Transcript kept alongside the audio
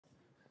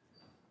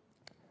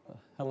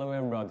Hello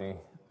everybody,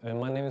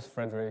 my name is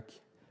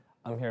Fredrik.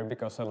 I'm here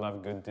because I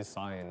love good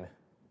design.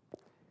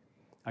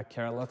 I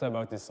care a lot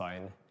about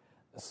design,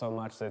 so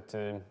much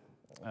that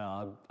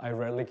I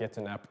rarely get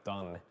an app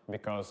done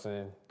because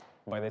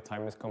by the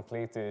time it's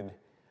completed,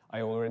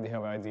 I already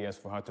have ideas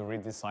for how to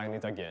redesign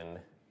it again.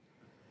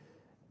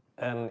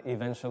 And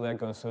eventually I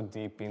go so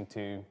deep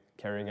into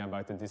caring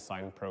about the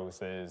design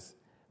process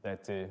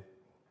that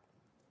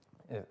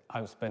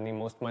I'm spending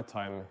most of my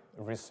time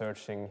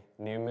researching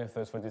new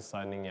methods for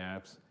designing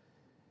apps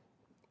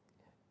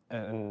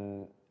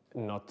and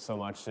not so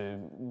much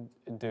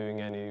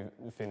doing any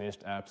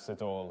finished apps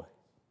at all.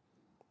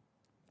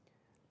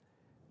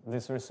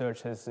 This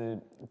research has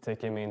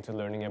taken me into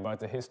learning about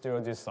the history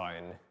of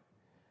design,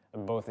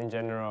 both in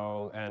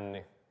general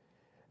and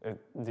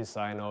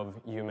design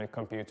of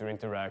human-computer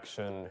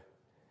interaction,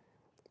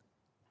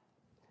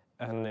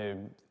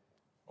 and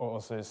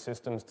also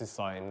systems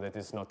design that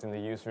is not in the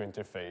user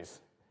interface,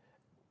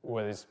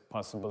 where it's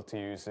possible to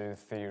use a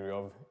theory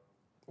of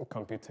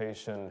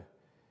computation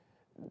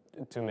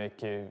to make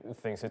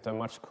things that are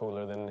much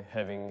cooler than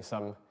having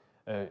some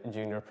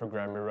junior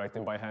programmer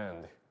writing by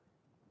hand.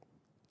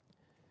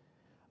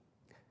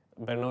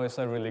 Brno is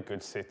a really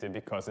good city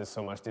because there's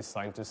so much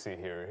design to see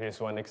here. Here's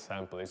one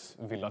example, it's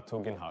Villa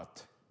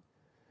Tugendhat.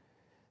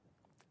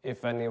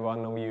 If any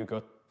one of you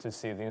got to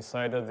see the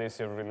inside of this,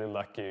 you're really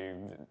lucky.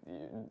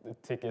 The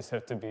tickets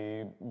have to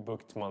be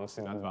booked months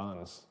in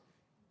advance.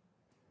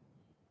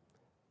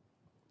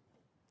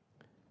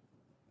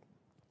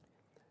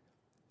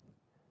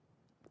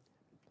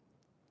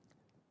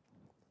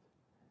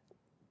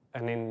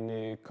 And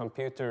in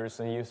computers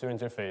and user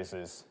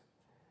interfaces,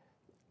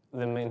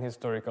 the main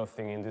historical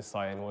thing in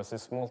design was a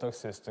Smalltalk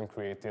system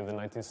created in the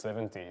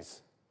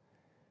 1970s.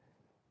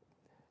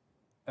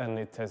 And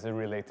it has a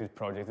related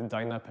project,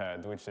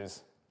 Dynapad, which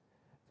is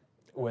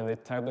when the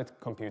tablet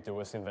computer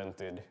was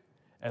invented.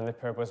 And the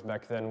purpose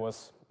back then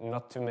was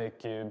not to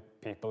make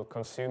people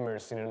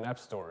consumers in an app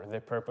store. The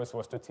purpose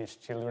was to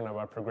teach children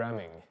about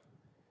programming.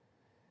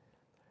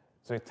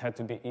 So it had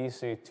to be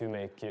easy to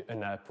make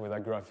an app with a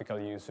graphical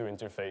user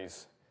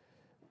interface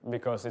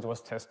because it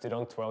was tested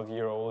on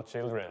 12-year-old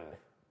children.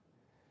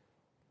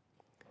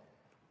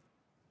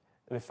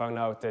 They found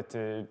out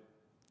that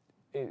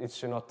it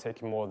should not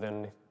take more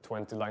than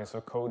 20 lines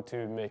of code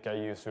to make a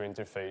user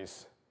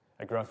interface,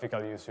 a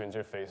graphical user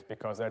interface,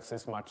 because that's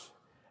as much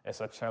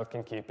as a child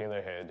can keep in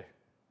their head.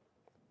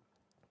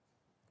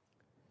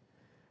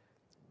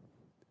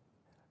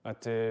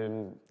 But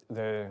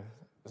the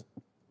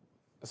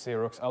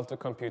Xerox Alto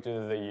computer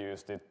that they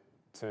used,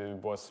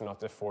 was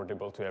not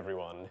affordable to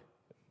everyone,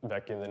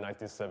 back in the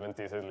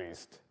 1970s at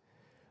least.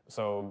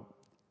 So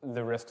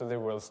the rest of the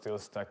world still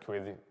stuck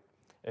with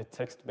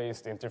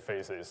text-based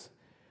interfaces.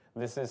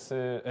 This is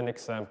an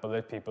example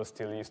that people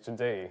still use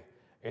today.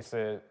 It's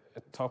a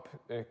top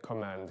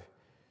command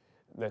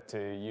that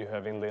you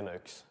have in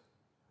Linux.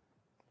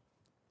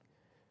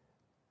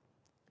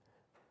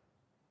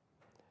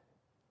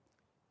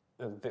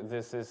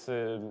 This is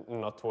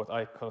not what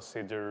I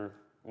consider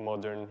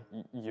modern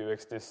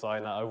UX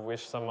design. I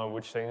wish someone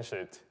would change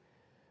it.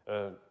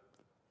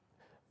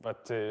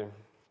 But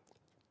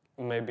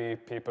maybe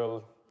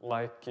people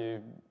like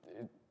to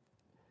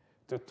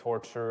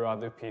torture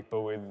other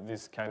people with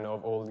this kind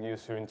of old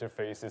user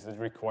interfaces that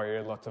require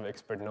a lot of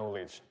expert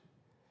knowledge.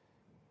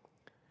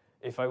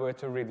 If I were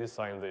to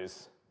redesign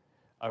this,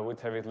 I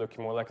would have it look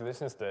more like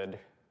this instead.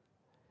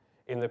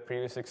 In the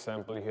previous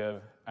example, you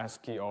have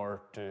ASCII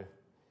art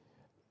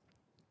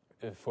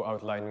for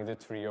outlining the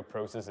tree of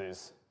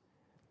processes.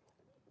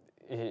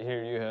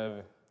 Here you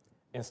have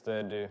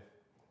instead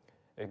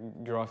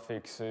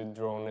graphics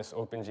drawn as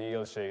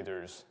OpenGL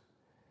shaders.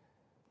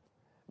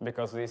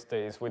 Because these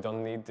days we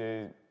don't need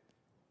the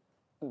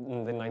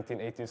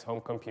 1980s home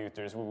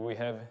computers. We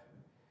have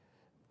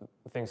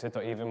things that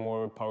are even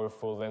more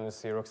powerful than the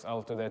Xerox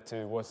Alto that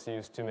was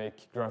used to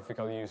make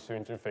graphical user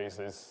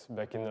interfaces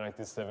back in the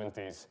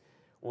 1970s.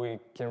 We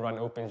can run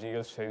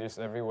OpenGL shaders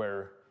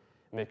everywhere,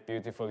 make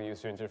beautiful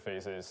user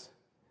interfaces.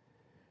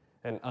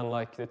 And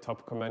unlike the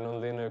top command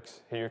on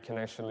Linux, here you can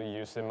actually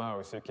use a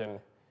mouse. You can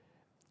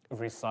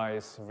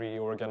resize,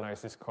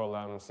 reorganize these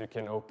columns. You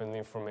can open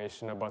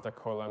information about a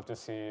column to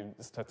see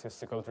the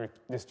statistical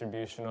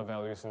distribution of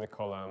values in the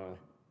column.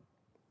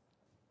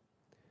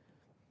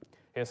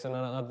 Here's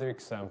another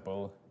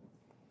example.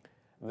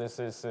 This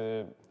is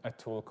a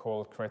tool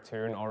called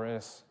Criterion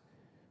RS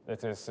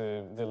that is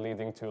the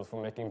leading tool for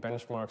making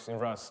benchmarks in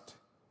Rust.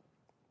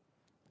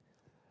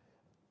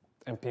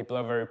 And people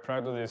are very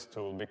proud of this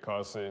tool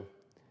because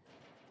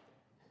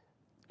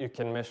you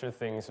can measure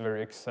things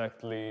very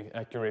exactly,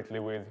 accurately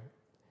with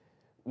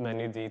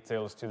many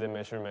details to the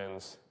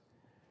measurements.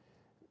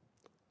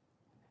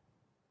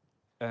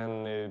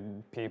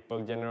 And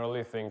people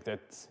generally think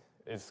that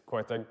it's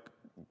quite a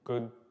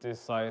good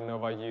design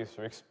of a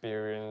user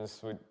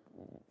experience.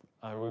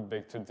 I would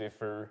beg to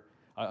differ.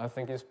 I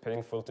think it's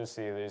painful to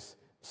see this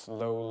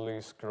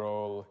slowly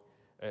scroll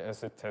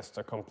as the tests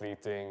are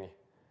completing,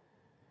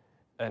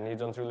 and you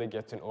don't really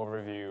get an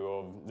overview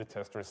of the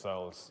test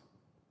results.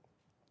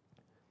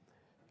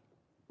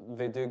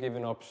 they do give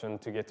an option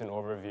to get an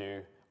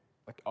overview.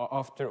 Like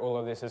after all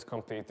of this is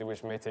completed,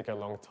 which may take a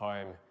long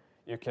time,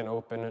 you can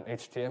open an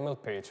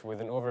HTML page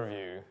with an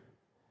overview,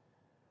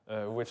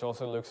 which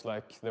also looks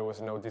like there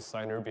was no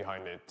designer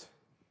behind it.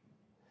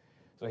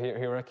 So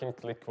here I can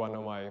click one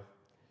of my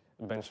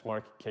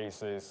benchmark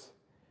cases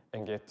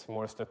and get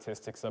more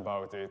statistics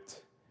about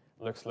it.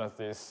 Looks like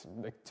this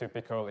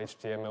typical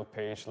HTML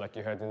page like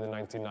you had in the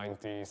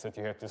 1990s that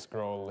you had to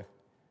scroll.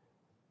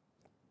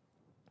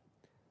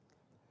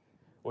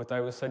 What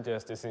I would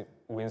suggest is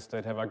we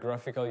instead have a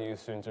graphical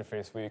user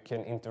interface where you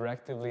can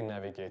interactively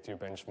navigate your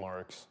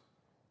benchmarks.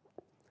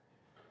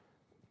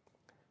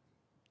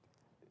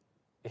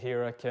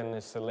 Here I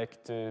can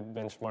select the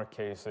benchmark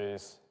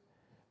cases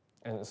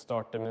and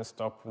start them and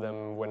stop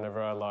them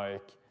whenever I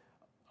like.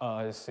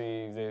 I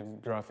see the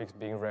graphics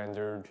being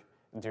rendered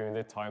during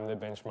the time the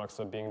benchmarks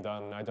are being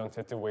done. I don't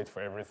have to wait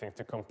for everything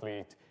to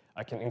complete.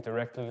 I can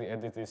interactively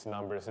edit these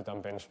numbers that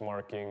I'm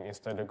benchmarking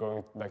instead of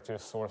going back to the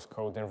source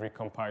code and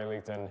recompile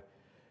it and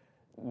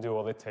do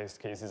all the test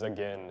cases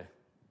again.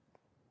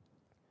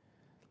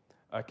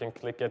 I can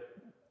click at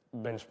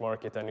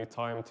benchmark at any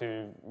time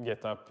to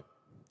get up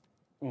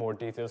more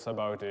details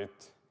about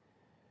it,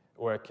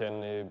 or I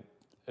can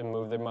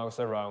move the mouse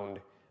around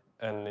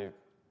and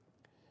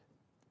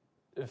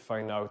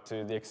find out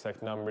the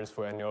exact numbers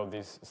for any of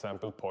these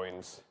sample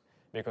points.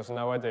 Because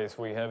nowadays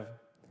we have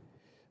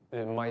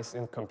mice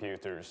in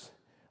computers.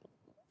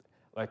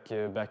 Like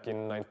back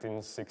in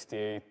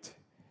 1968,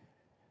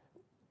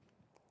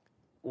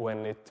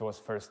 when it was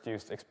first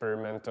used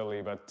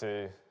experimentally, but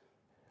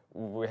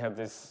we have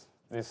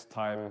this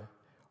time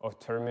of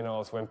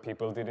terminals when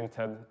people didn't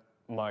have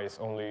mice,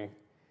 only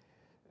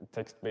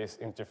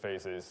text-based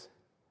interfaces.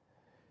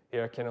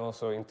 Here I can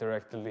also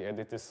interactively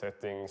edit the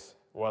settings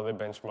while the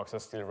benchmarks are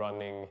still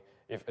running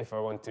if I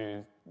want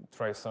to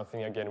try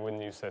something again with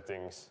new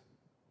settings.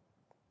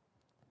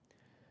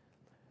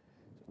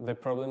 The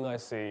problem I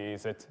see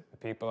is that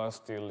people are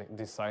still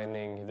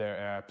designing their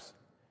apps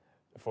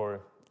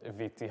for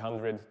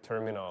VT100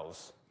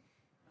 terminals.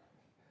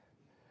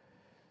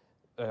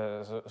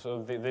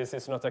 This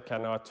is not a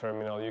kind of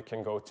terminal you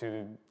can go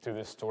to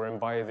the store and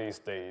buy these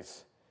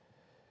days.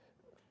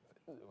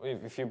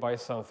 If you buy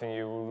something,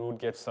 you would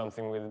get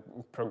something with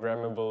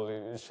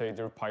programmable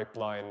shader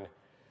pipeline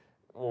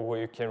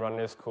where you can run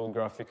as cool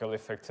graphical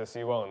effects as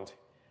you want.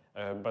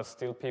 But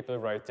still people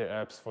write their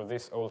apps for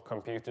this old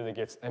computer that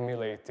gets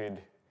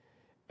emulated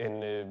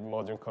in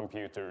modern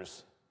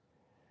computers.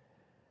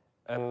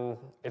 And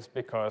it's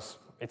because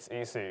it's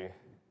easy.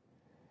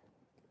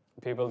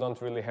 People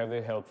don't really have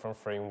the help from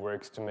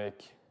frameworks to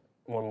make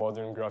more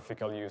modern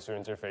graphical user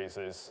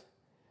interfaces.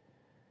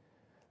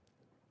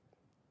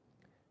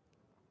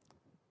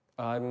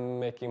 I'm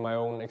making my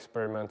own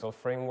experimental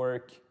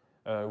framework,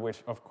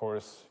 which of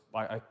course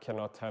I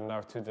cannot hand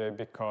out today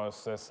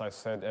because, as I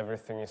said,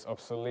 everything is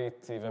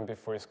obsolete even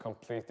before it's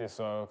completed,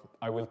 so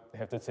I will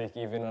have to take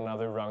even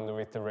another round of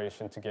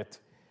iteration to get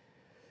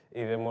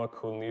even more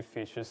cool new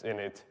features in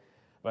it.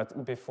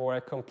 But before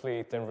I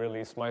complete and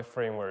release my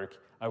framework,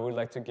 I would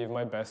like to give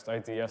my best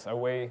ideas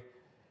away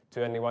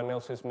to anyone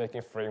else who's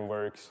making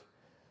frameworks.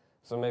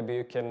 So maybe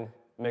you can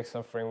make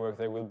some framework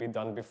that will be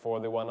done before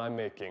the one I'm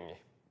making.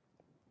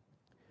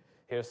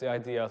 Here's the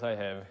ideas I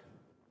have.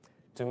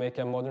 To make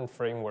a modern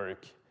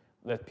framework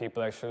that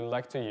people actually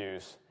like to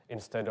use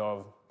instead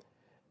of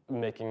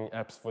making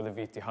apps for the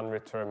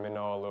VT100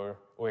 terminal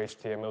or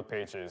HTML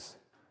pages.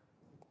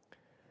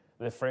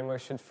 The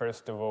framework should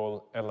first of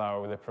all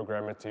allow the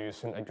programmer to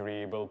use an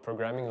agreeable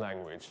programming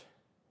language.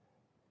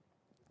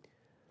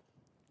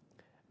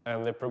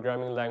 And the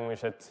programming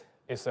language that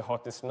is the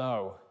hottest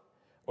now,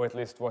 or at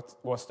least what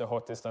was the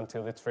hottest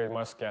until the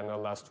trademark scandal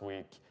last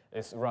week,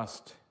 is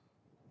Rust.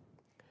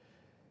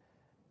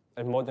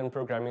 And modern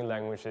programming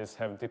languages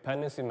have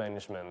dependency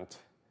management.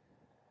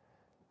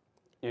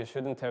 You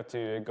shouldn't have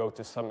to go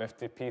to some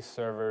FTP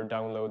server,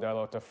 download a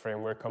lot of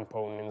framework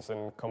components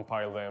and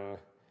compile them.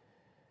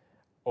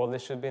 All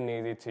that should be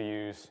needed to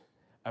use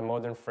a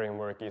modern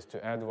framework is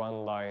to add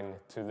one line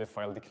to the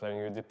file declaring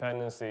your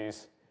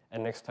dependencies,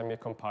 and next time you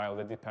compile,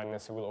 the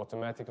dependency will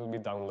automatically be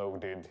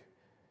downloaded.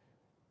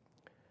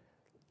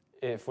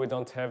 If we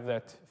don't have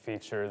that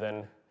feature,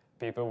 then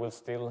people will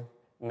still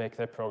make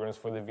their programs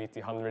for the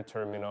VT100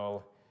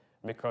 terminal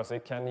because they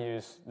can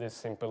use these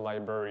simple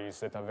libraries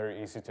that are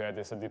very easy to add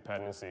as a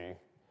dependency.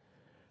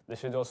 There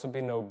should also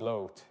be no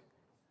bloat.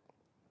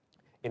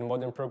 In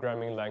modern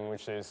programming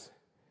languages,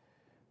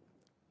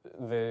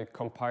 the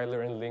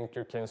compiler and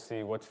linker can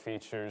see what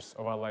features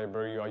of a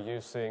library you are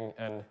using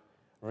and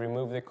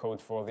remove the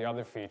code for all the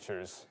other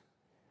features.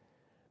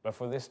 But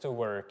for this to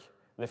work,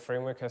 the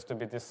framework has to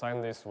be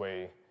designed this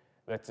way,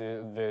 that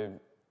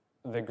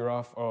the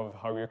graph of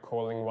how you're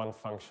calling one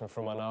function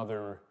from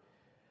another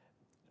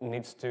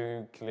needs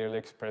to clearly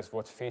express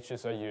what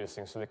features are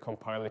using so the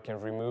compiler can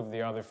remove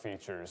the other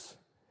features.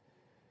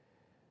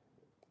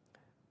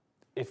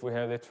 If we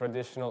have the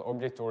traditional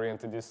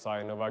object-oriented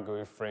design of a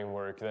GUI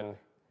framework, then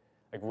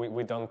Like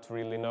we don't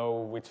really know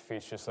which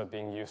features are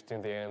being used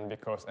in the end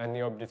because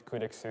any object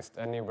could exist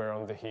anywhere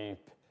on the heap,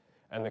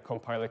 and the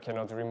compiler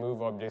cannot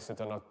remove objects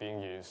that are not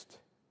being used.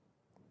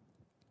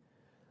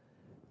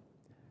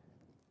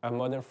 A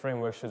modern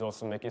framework should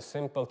also make it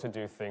simple to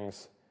do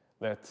things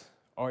that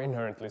are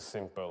inherently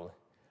simple.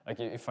 Like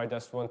if I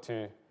just want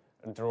to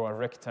draw a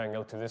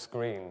rectangle to the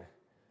screen,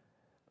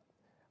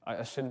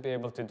 I should be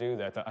able to do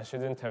that. I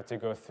shouldn't have to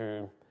go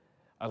through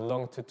a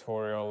long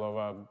tutorial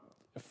of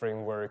a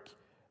framework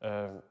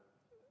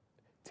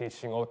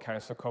teaching all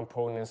kinds of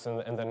components,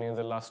 and then in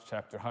the last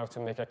chapter how to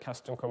make a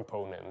custom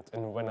component.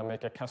 And when I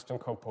make a custom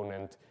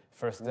component,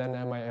 first then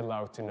am I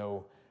allowed to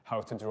know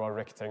how to draw a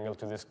rectangle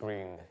to the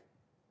screen.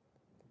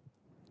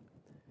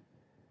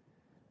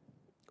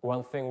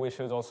 One thing we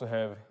should also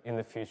have in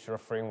the future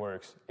of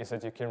frameworks is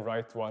that you can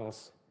write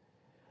once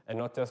and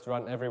not just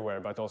run everywhere,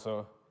 but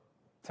also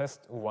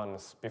test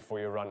once before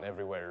you run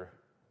everywhere.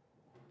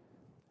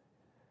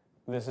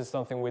 This is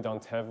something we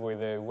don't have with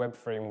the web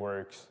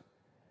frameworks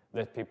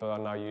that people are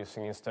now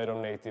using instead of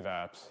native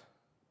apps.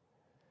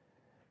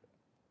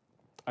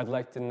 I'd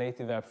like the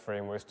native app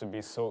frameworks to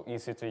be so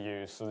easy to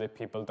use so that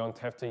people don't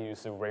have to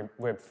use the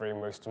web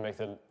frameworks to make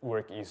the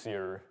work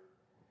easier.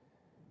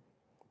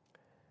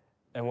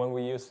 And when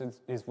we use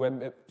these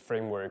web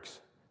frameworks,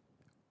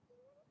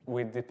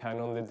 we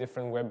depend on the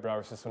different web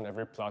browsers on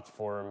every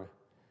platform,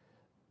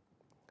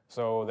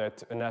 so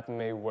that an app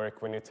may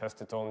work when you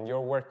test it on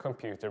your work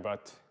computer,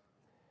 but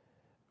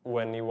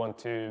when you want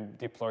to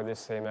deploy the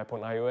same app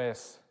on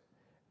iOS,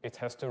 it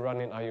has to run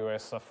in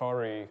iOS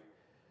Safari,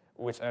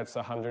 which adds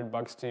 100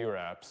 bugs to your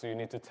app, so you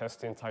need to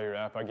test the entire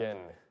app again.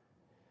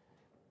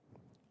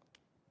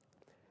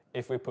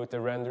 If we put the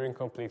rendering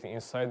completely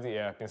inside the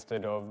app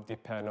instead of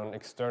depend on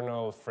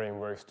external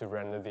frameworks to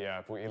render the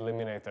app, we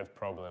eliminate that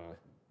problem.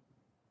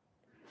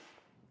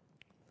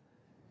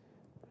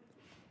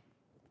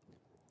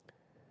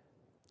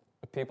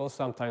 People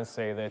sometimes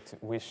say that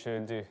we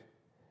should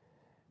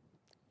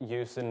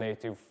use the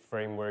native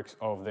frameworks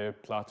of the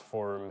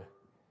platform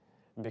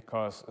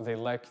because they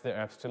like their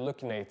apps to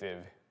look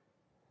native.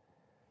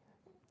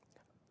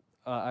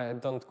 I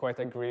don't quite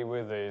agree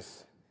with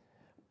this.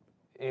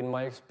 In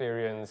my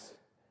experience,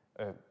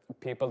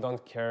 people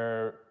don't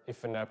care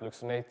if an app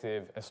looks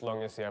native as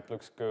long as the app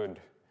looks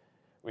good.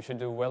 We should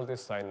do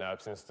well-designed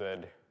apps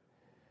instead.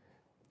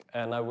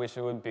 And I wish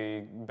it would be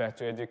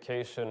better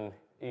education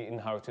in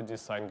how to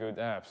design good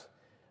apps.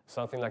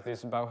 Something like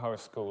this Bauhaus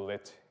school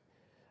that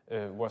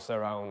was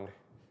around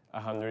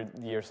 100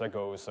 years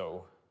ago or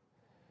so.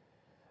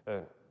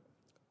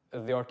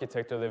 The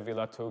architect of the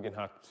Villa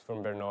Tugendhat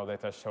from Bernal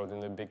that I showed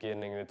in the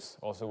beginning, it's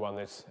also one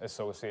that's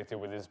associated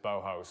with this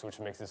Bauhaus, which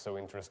makes it so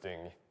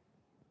interesting.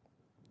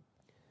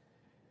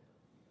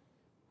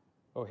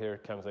 Oh, here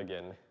it comes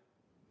again.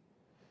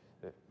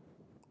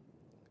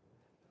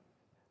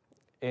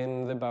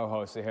 In the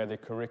Bauhaus, they had a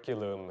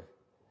curriculum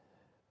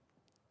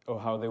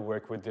of how they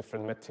work with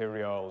different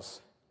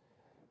materials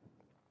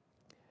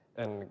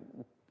and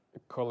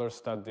color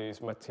studies,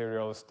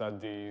 material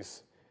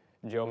studies,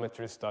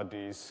 geometry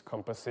studies,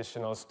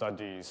 compositional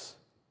studies.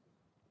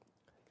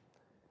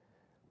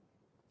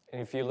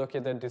 And if you look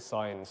at the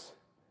designs,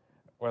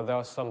 well, there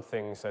are some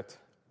things that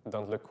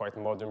don't look quite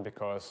modern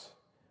because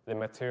the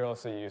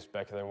materials they used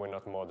back then were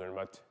not modern,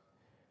 but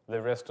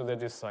the rest of the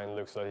design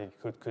looks like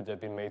it could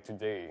have been made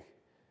today,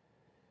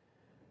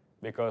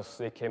 because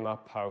they came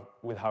up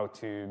with how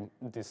to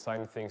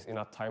design things in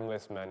a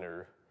timeless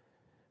manner.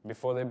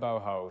 Before the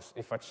Bauhaus,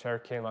 if a chair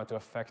came out of a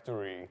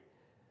factory,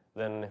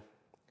 then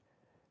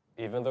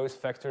even though it's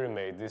factory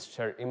made, this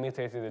chair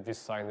imitated the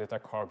design that a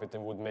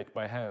carpenter would make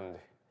by hand.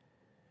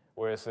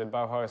 Whereas the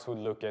Bauhaus would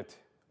look at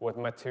what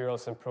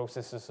materials and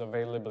processes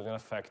available in a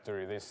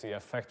factory. They see a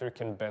factory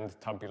can bend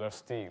tubular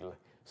steel,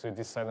 so they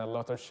design a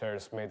lot of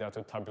chairs made out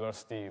of tubular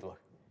steel.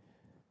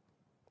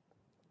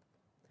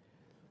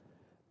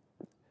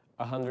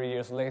 100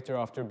 years later,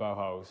 after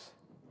Bauhaus,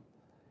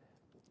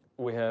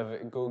 we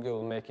have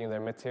Google making their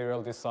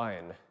material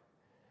design.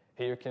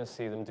 Here you can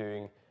see them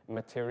doing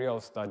material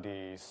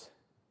studies,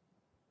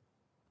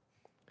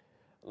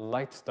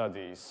 light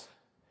studies,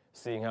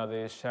 seeing how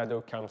the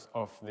shadow comes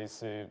off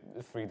this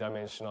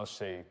three-dimensional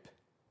shape.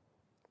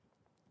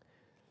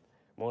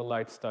 More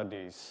light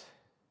studies.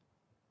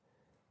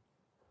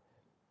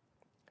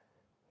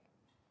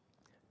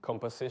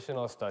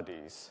 Compositional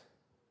studies.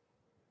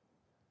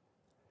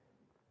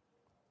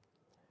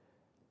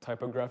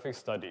 Typographic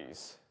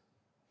studies.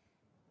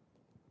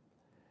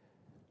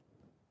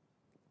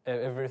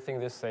 Everything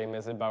the same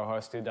as the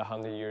Bauhaus did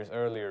 100 years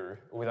earlier,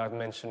 without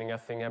mentioning a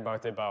thing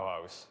about the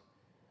Bauhaus.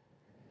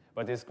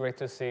 But it's great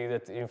to see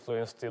that the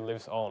influence still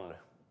lives on.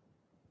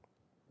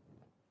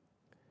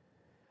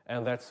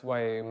 And that's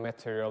why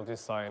material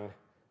design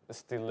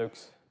still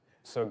looks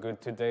so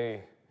good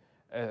today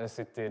as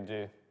it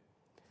did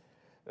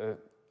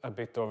a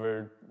bit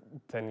over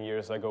 10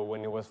 years ago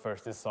when it was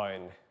first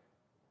designed.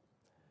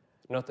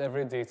 Not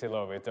every detail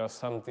of it. There are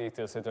some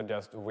details that are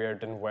just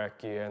weird and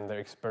wacky and they're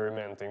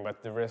experimenting,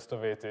 but the rest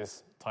of it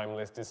is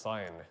timeless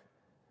design.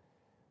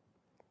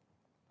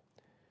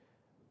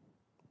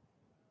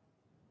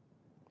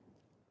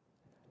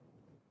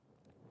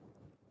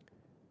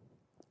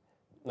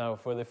 Now,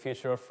 for the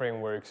future of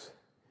frameworks,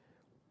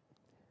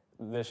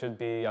 there should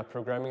be a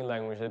programming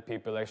language that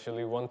people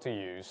actually want to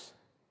use.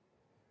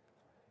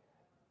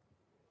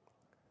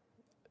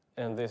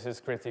 And this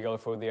is critical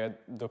for the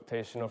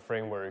adaptation of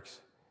frameworks.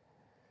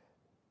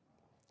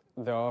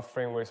 There are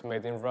frameworks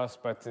made in Rust,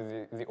 but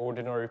the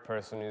ordinary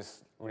person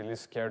is really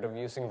scared of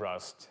using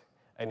Rust,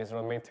 and it's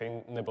not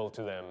maintainable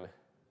to them.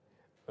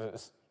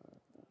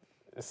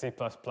 C++,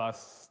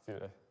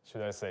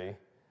 should I say.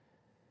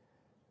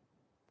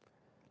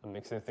 I'm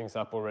mixing things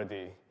up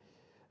already.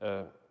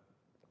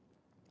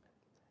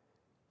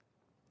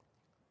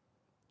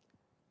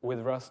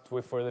 With Rust,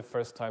 we for the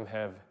first time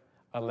have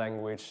a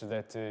language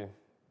that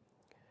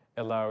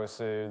allows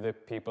the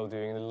people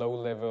doing the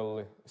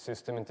low-level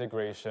system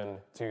integration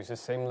to use the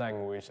same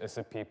language as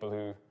the people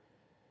who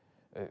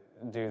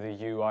do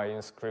the UI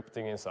and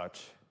scripting and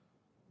such.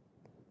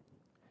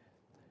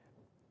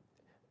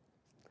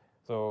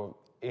 So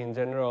in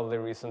general, the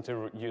reason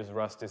to use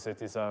Rust is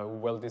it is a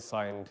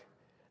well-designed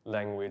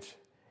language.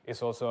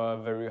 It's also a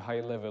very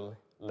high-level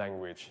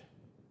language.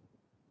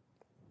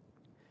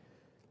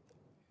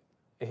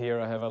 Here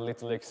I have a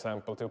little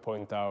example to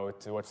point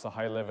out what's a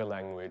high-level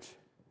language.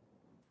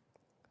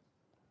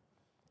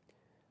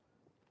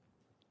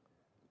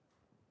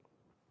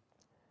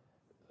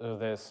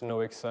 There's no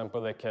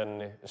example that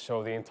can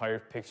show the entire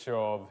picture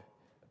of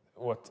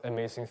what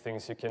amazing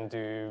things you can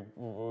do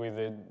with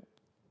the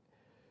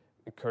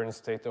current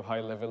state of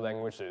high-level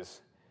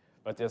languages.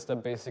 But just a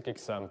basic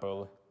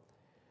example.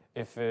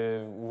 If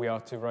we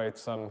are to write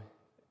some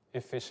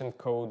efficient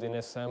code in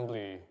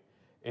assembly,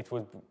 it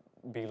would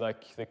be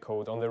like the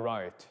code on the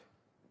right.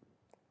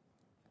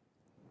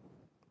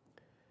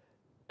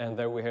 And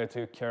then we had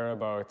to care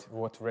about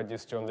what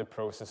register on the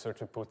processor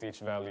to put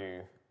each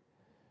value.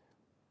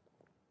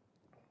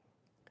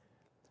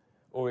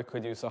 Or we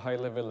could use a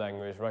high-level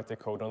language, write the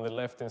code on the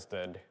left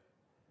instead.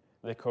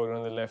 The code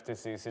on the left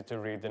is easy to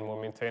read and more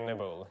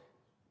maintainable.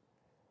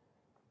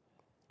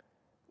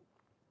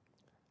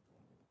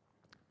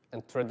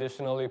 And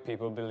traditionally,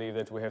 people believe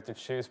that we have to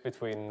choose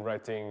between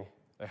writing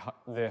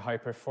the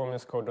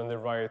high-performance code on the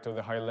right or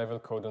the high-level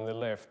code on the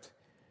left.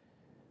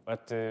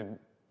 But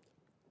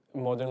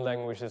modern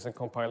languages and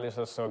compilers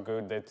are so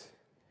good that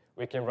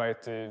we can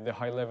write the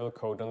high-level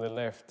code on the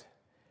left,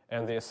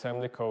 and the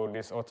assembly code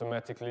is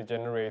automatically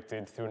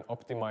generated through an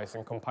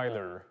optimizing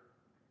compiler.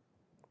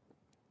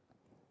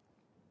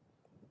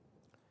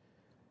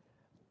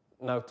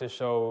 Now to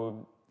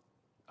show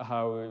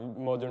how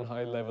modern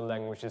high-level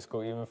languages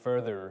go even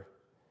further,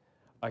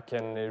 I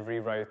can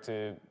rewrite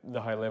the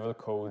high-level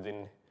code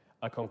in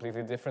a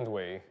completely different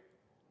way.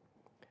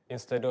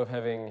 Instead of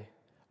having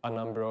a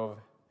number of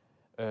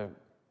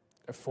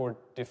 4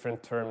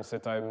 different terms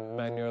that I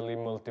manually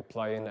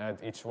multiply and add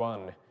each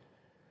one,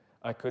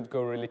 I could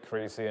go really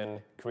crazy and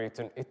create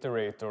an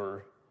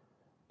iterator.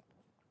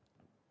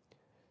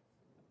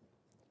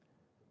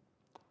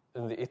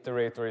 And the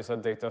iterator is a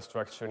data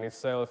structure in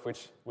itself,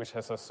 which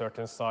has a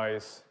certain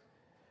size.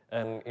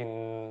 And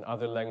in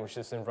other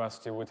languages in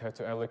Rust, you would have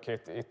to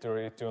allocate the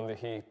iterator on the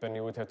heap, and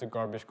you would have to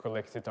garbage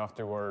collect it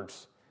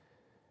afterwards.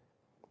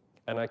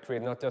 And I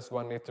create not just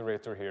one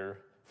iterator here.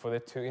 For the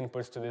 2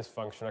 inputs to this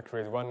function, I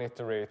create one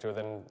iterator,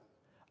 then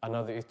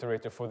another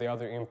iterator for the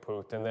other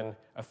input, and then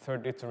a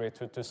 3rd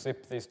iterator to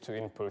zip these 2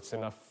 inputs,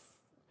 and a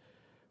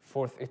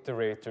 4th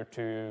iterator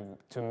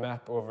to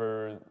map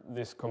over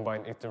this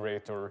combined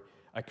iterator.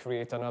 I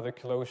create another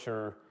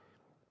closure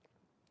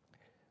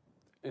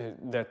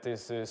that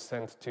is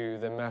sent to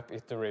the map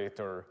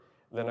iterator.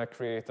 Then I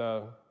create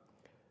a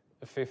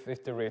 5th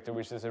iterator,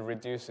 which is a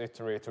reduce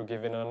iterator,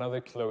 given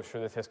another closure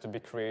that has to be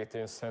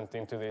created and sent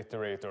into the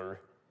iterator.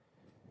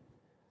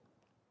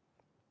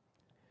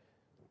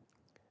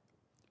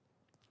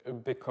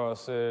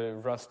 Because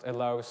Rust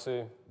allows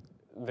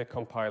the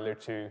compiler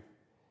to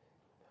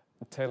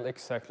tell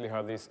exactly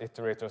how these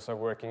iterators are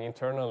working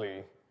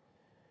internally.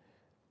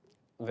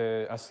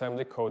 The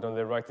assembly code on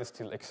the right is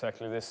still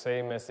exactly the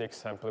same as the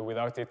example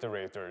without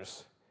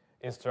iterators.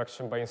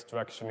 Instruction by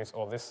instruction is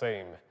all the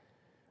same.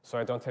 So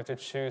I don't have to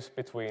choose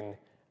between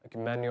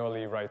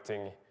manually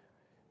writing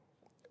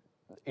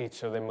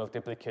each of the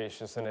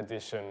multiplications and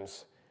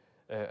additions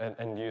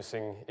and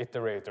using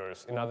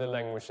iterators. In other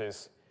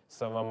languages,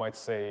 someone might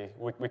say,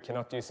 we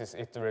cannot use these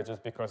iterators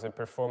because the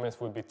performance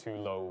would be too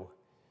low.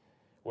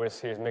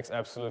 Whereas here it makes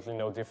absolutely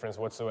no difference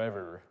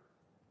whatsoever.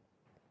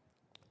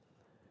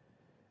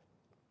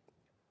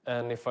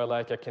 And if I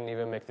like, I can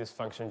even make this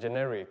function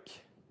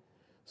generic.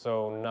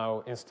 So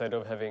now, instead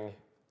of having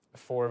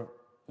 4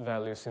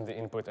 values in the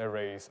input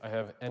arrays, I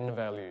have n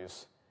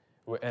values,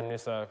 where n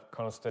is a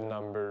constant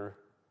number,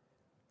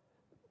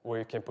 where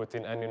you can put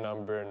in any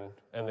number,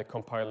 and the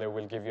compiler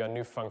will give you a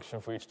new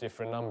function for each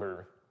different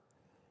number.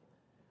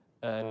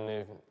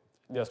 And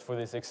just for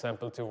this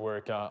example to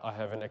work, I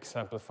have an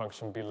example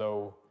function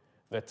below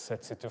that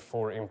sets it to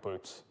 4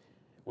 inputs.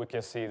 We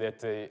can see that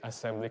the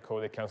assembly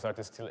code that comes out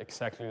is still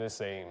exactly the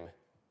same.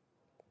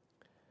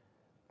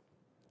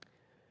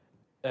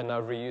 And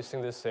now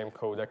reusing the same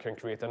code, I can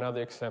create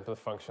another example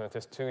function that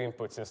has 2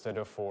 inputs instead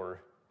of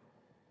 4.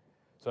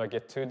 So I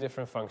get two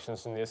different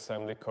functions in the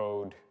assembly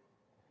code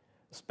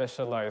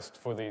specialized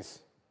for these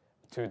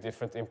two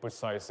different input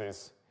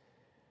sizes,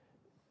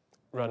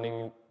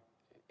 running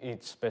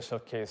each special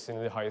case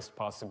in the highest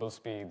possible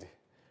speed,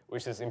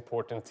 which is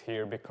important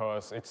here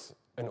because it's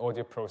an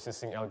audio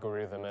processing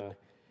algorithm, and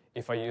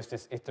if I use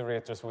these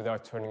iterators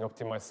without turning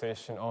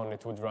optimization on,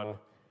 it would run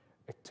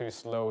too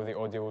slow, the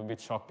audio will be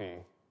choppy.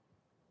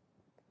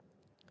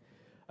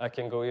 I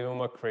can go even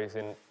more crazy,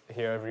 and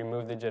here I've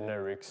removed the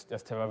generics,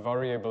 just have a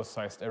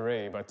variable-sized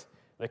array, but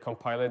the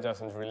compiler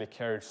doesn't really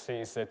care. It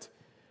sees that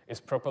it's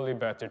probably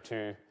better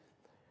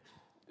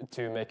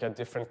to make a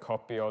different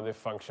copy of the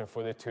function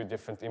for the two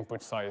different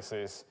input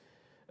sizes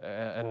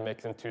and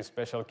make them two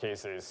special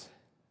cases.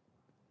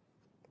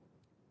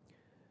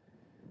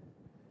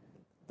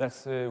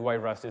 That's why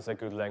Rust is a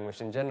good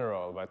language in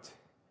general, but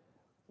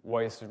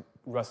why is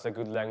Rust a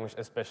good language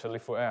especially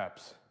for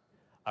apps?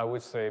 I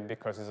would say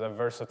because it's a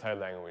versatile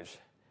language,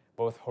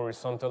 both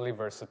horizontally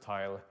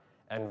versatile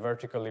and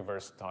vertically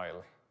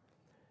versatile.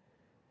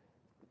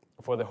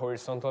 For the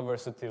horizontal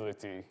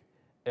versatility,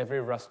 every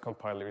Rust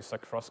compiler is a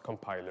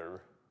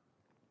cross-compiler.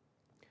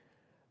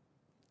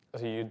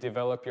 So you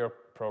develop your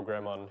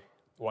program on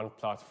one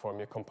platform,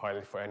 you compile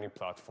it for any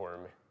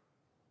platform.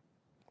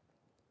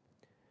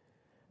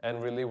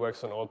 And really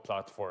works on all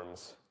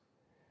platforms.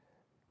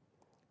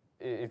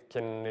 It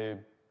can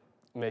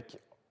make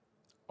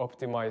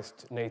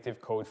optimized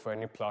native code for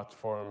any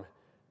platform,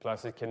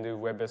 plus it can do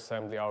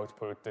WebAssembly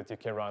output that you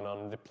can run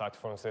on the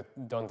platforms that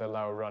don't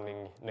allow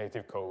running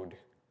native code.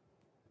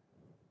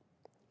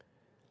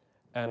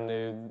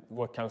 And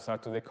what comes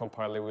out of the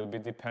compiler will be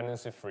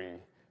dependency-free,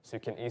 so you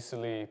can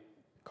easily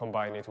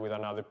combine it with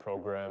another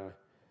program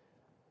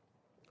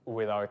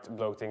without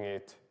bloating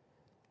it.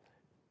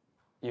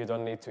 You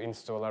don't need to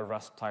install a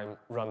Rust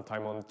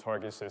runtime on the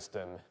target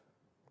system.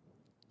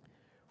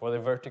 For the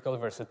vertical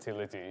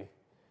versatility,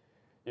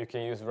 you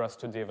can use Rust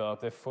to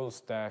develop the full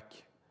stack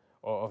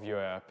of your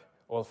app,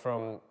 all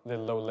from the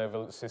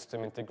low-level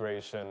system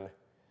integration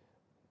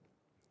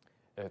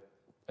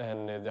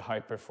and the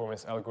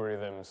high-performance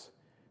algorithms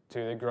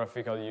to the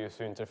graphical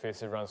user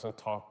interface it runs on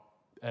top.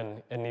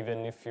 And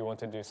even if you want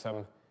to do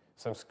some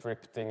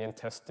scripting and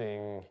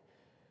testing,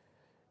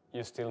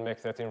 you still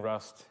make that in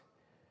Rust,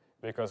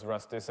 because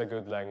Rust is a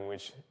good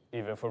language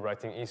even for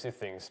writing easy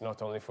things,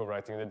 not only for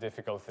writing the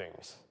difficult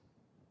things.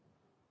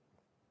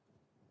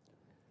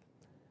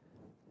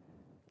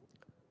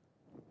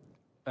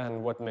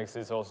 And what makes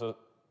this also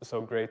so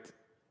great,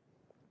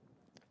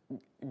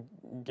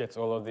 gets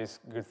all of these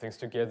good things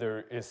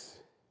together, is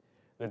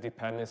the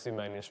dependency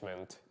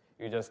management.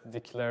 You just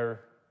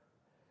declare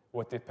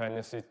what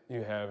dependency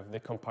you have, the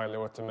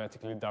compiler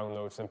automatically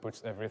downloads and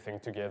puts everything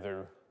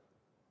together.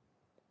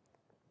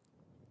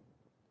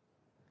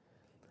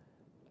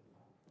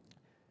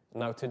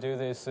 Now, to do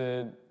this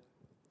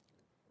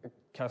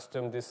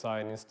custom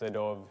design instead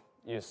of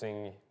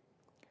using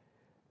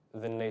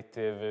the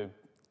native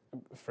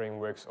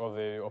frameworks of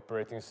the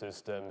operating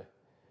system,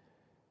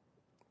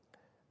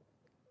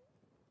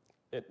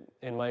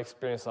 in my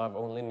experience, I've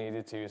only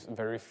needed to use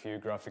very few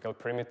graphical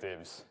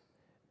primitives.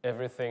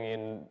 Everything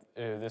in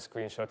the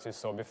screenshots you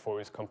saw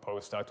before is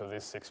composed out of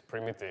these 6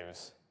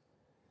 primitives.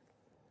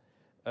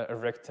 A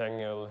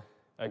rectangle,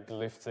 a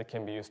glyph that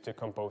can be used to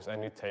compose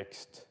any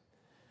text,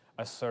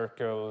 a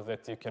circle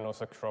that you can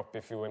also crop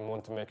if you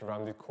want to make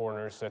rounded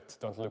corners that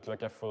don't look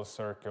like a full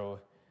circle,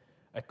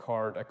 a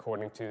card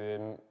according to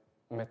the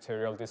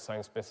material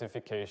design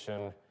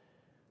specification.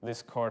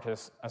 This card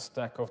has a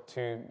stack of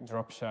 2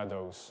 drop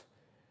shadows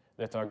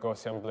that are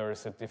Gaussian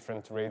blurs at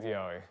different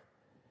radii,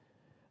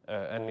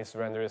 and is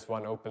rendered as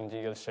one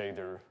OpenGL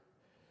shader,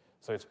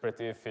 so it's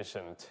pretty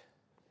efficient.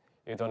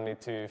 You don't need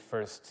to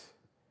first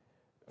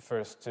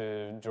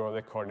draw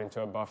the card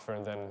into a buffer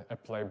and then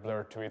apply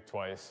blur to it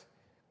twice.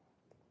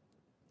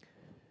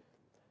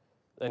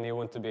 And you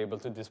want to be able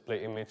to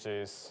display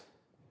images,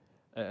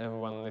 and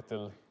one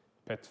little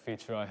pet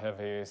feature I have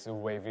here is a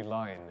wavy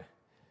line,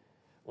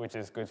 which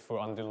is good for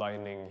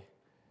underlining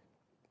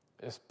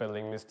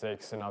spelling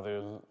mistakes and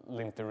other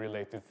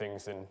linter-related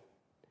things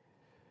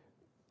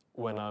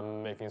when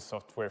I'm making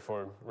software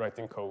for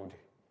writing code.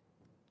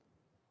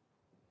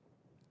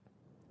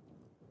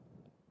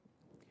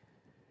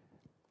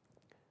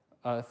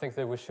 I think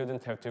that we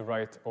shouldn't have to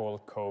write all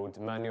code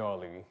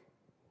manually.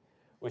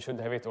 We should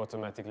have it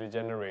automatically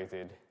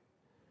generated.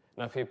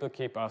 Now, people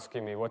keep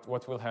asking me,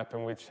 what will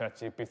happen with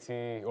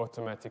ChatGPT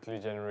automatically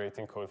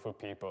generating code for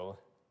people?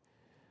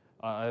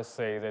 I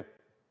say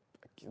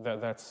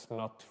that's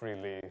not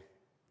really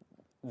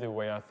the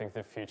way I think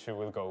the future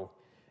will go.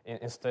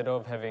 Instead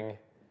of having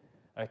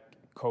a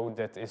code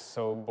that is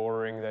so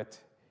boring that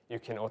you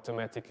can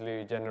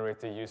automatically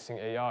generate it using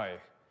AI,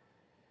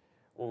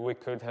 we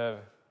could have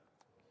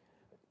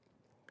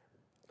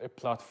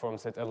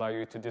platforms that allow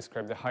you to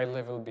describe the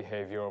high-level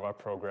behavior of our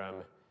program,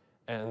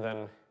 and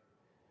then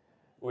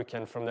we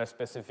can, from that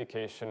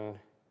specification,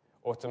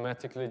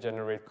 automatically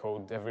generate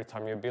code every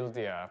time you build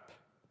the app.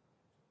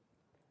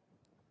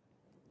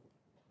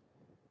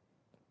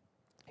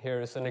 Here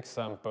is an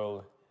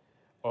example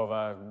of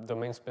a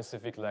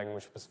domain-specific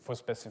language for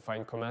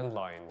specifying command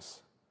lines.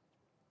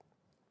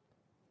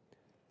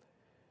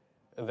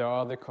 There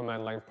are other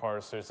command line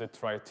parsers that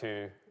try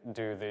to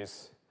do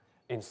this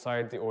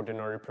inside the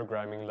ordinary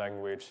programming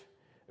language,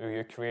 where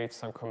you create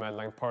some command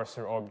line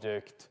parser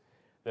object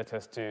that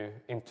has to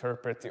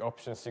interpret the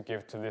options you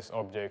give to this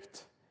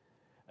object,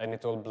 and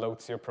it all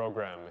bloats your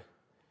program.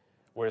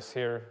 Whereas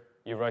here,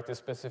 you write the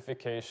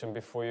specification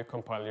before you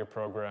compile your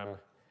program,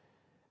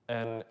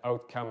 and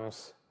out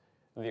comes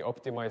the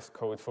optimized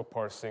code for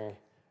parsing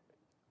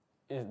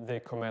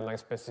the command line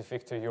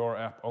specific to your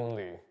app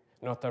only,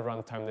 not a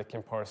runtime that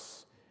can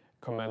parse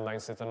command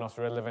lines that are not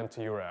relevant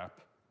to your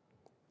app.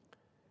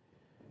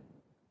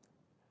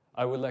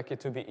 I would like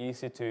it to be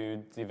easy to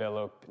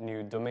develop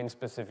new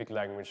domain-specific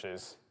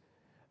languages,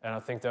 and I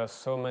think there are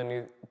so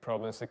many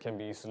problems that can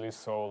be easily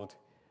solved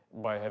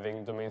by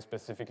having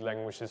domain-specific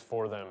languages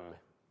for them.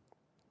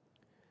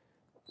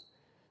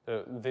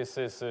 This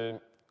is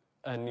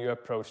a new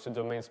approach to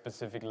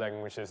domain-specific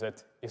languages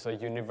that is a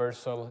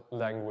universal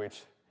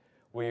language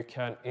where you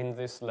can, in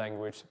this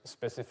language,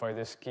 specify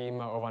the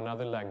schema of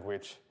another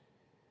language,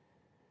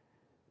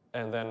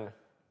 and then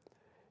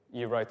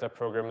you write a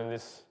program in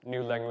this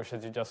new language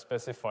that you just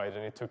specified,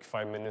 and it took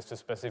 5 minutes to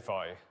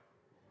specify.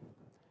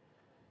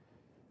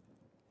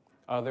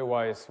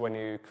 Otherwise, when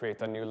you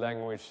create a new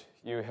language,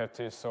 you have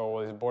to solve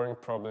all these boring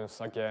problems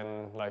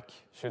again, like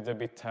should there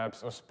be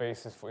tabs or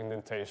spaces for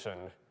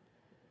indentation?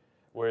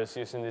 Whereas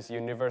using this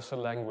universal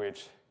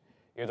language,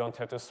 you don't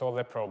have to solve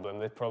the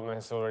problem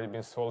has already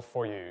been solved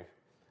for you.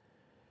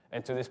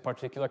 And to this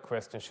particular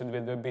question, should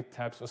there be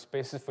tabs or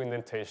spaces for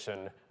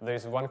indentation, there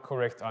is one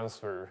correct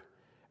answer,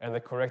 and the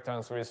correct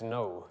answer is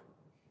no.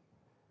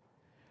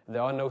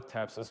 There are no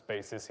tabs or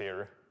spaces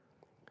here.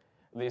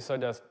 These are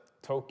just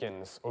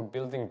tokens or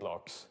building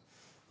blocks,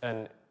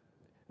 and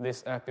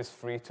this app is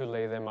free to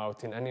lay them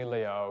out in any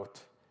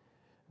layout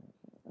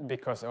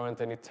because there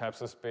aren't any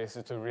tabs or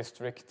spaces to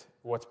restrict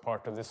what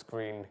part of the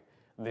screen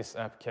this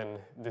app can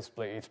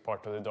display each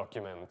part of the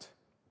document.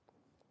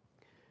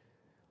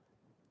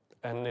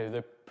 And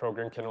the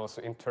program can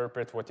also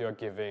interpret what you're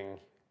giving,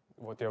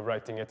 what you're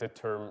writing at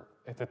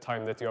the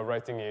time that you're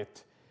writing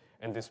it,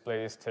 and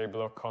display this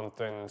table of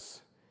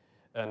contents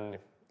and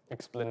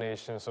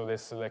explanations of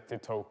this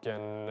selected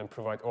token, and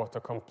provide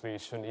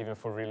auto-completion even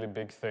for really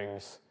big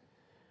things,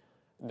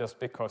 just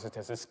because it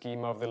has a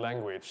schema of the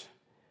language.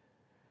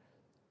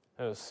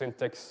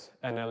 Syntax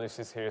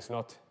analysis here is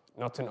not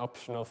an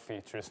optional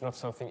feature. It's not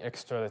something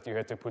extra that you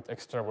had to put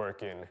extra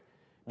work in,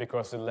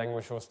 because the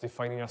language was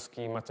defining a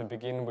schema to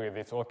begin with.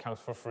 It all comes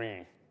for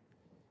free.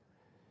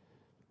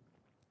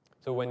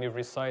 So when you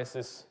resize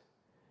this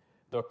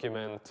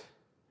document,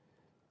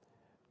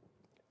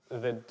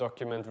 the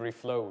document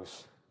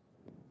reflows.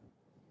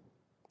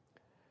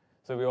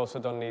 So we also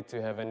don't need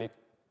to have any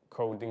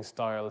coding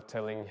style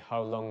telling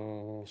how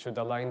long should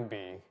a line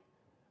be.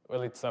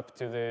 Well, it's up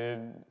to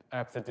the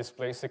app that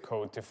displays the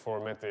code to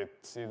format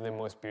it in the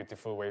most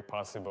beautiful way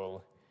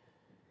possible.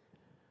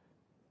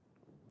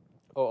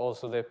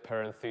 Also the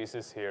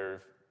parentheses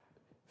here,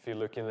 if you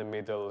look in the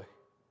middle,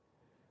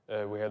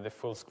 we have the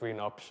full screen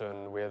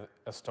option, we have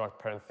a start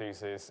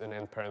parenthesis and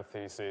end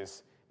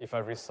parenthesis. If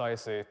I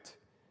resize it,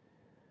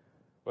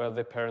 well,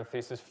 the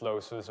parenthesis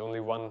flows, so there's only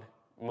one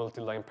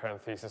multi-line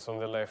parenthesis on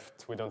the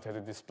left. We don't have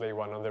to display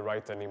one on the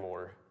right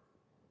anymore.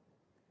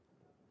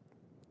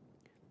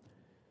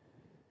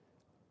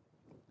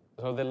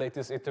 So the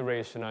latest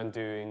iteration I'm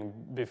doing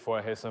before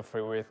I have some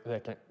freeware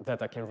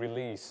that I can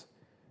release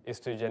is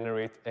to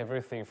generate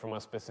everything from a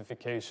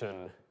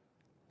specification.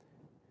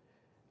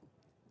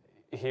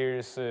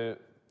 Here's an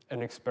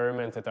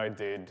experiment that I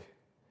did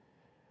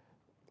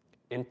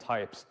in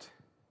Typest.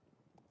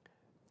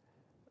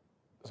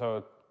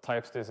 So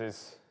Typest is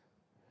this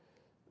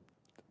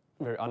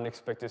very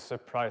unexpected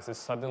surprise.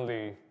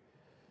 Suddenly,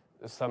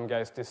 some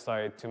guys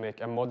decide to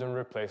make a modern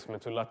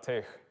replacement to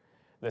LaTeX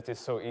that is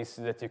so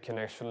easy that you can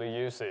actually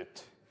use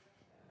it.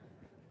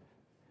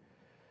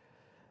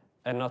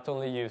 And not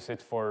only use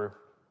it for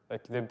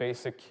like the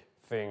basic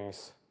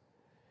things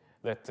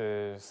that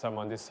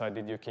someone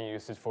decided you can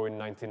use it for in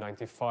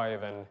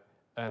 1995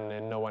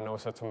 and no one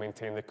knows how to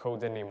maintain the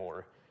code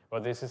anymore.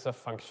 But this is a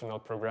functional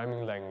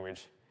programming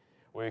language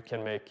where you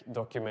can make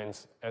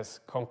documents as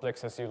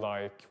complex as you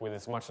like, with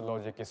as much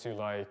logic as you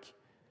like,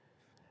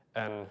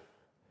 and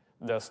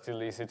they're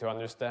still easy to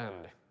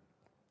understand.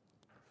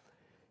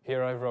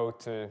 Here I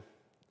wrote a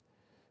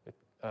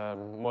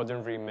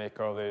modern remake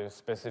of the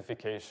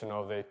specification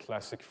of the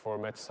classic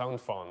format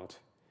sound font.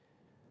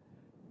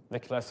 The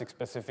classic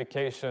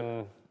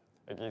specification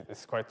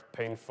is quite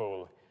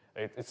painful.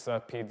 It's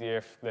a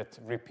PDF that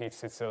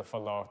repeats itself a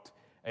lot,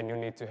 and you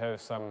need to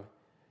have some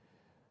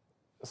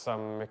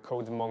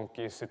code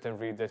monkey sit and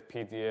read that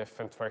PDF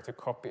and try to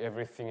copy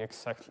everything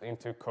exactly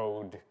into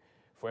code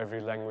for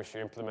every language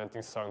you're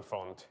implementing sound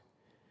font.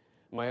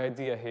 My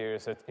idea here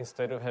is that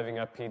instead of having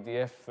a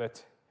PDF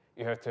that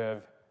you have to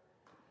have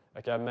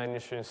like a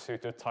manager in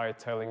suit or tie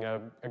telling a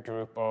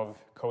group of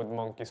code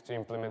monkeys to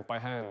implement by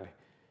hand,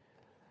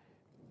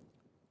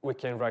 we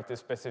can write the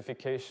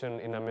specification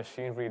in a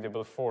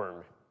machine-readable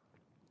form.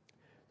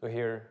 So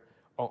here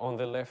on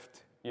the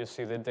left, you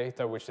see the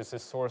data, which is the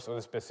source of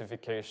the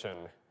specification.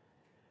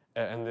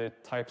 And the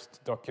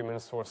typed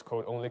document source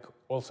code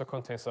also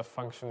contains a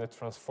function that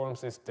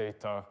transforms this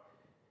data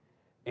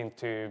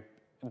into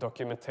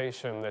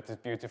documentation that is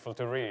beautiful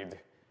to read.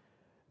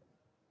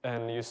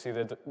 And you see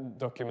the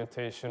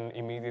documentation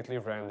immediately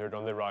rendered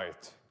on the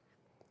right.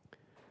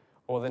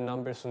 All the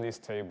numbers in these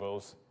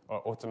tables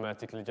are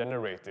automatically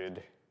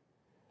generated.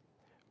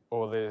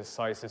 All the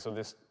sizes of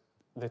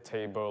the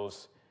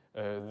tables,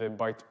 the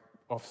byte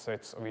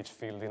offsets of each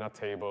field in a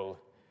table.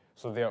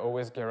 So they are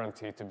always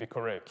guaranteed to be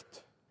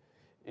correct.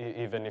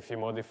 Even if you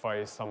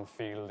modify some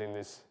field in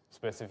this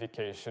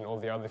specification, all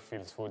the other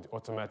fields would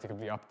automatically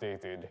be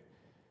updated.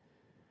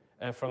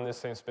 And from the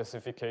same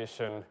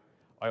specification,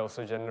 I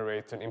also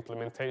generate an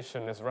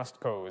implementation as Rust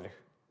code.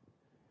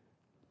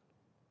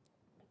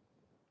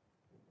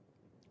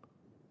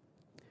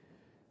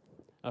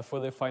 For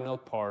the final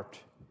part,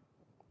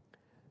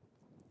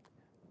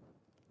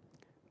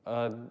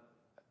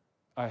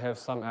 I have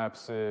some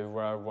apps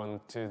where I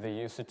want the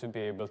user to be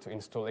able to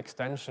install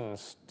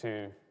extensions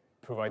to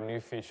provide new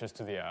features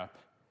to the app.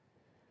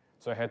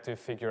 So I had to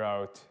figure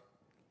out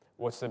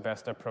what's the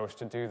best approach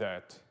to do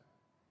that.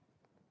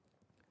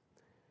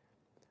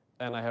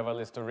 And I have a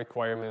list of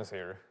requirements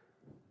here.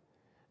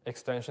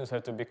 Extensions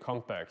have to be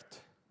compact.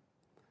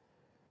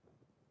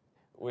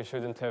 We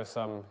shouldn't have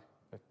some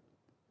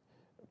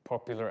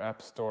popular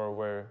app store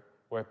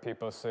where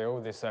people say, oh,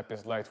 this app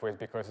is lightweight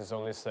because it's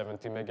only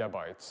 70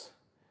 megabytes.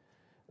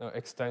 Now,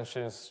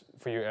 extensions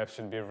for your app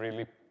should be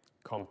really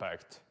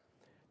compact.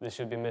 They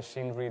should be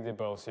machine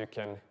readable so you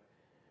can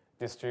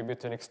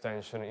distribute an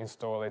extension,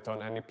 install it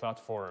on any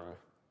platform.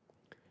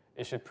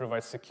 It should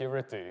provide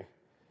security.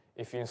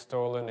 If you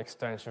install an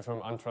extension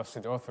from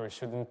untrusted author, it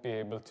shouldn't be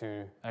able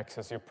to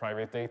access your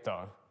private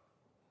data.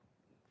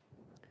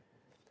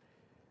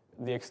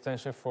 The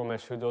extension format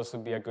should also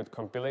be a good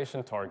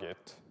compilation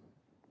target.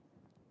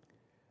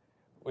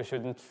 We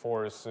shouldn't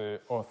force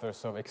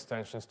authors of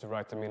extensions to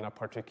write them in a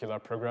particular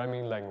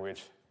programming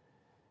language.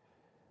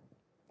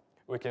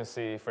 We can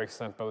see, for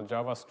example,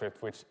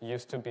 JavaScript, which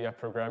used to be a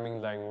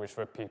programming language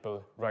where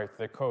people write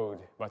their code,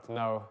 but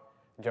now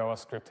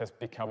JavaScript has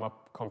become a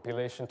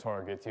compilation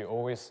target. You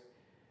always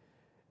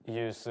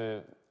use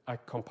a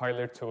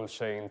compiler tool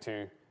chain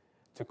to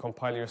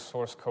compile your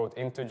source code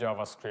into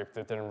JavaScript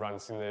that then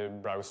runs in the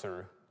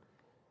browser.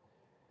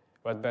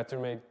 But better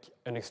make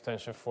an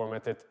extension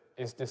format that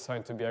is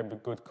designed to be a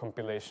good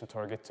compilation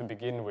target to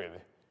begin with,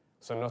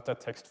 so not a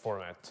text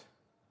format.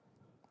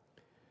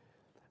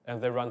 And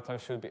the runtime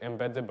should be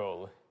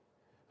embeddable,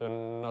 so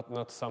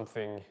not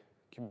something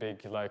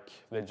big like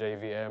the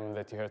JVM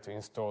that you have to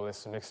install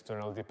as an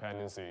external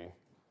dependency.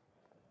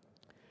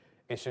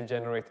 It should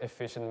generate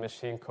efficient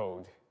machine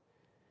code.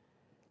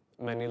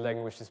 Many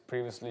languages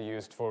previously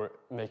used for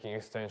making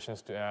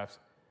extensions to apps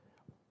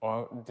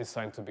are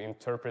designed to be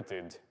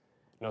interpreted,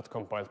 not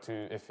compiled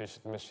to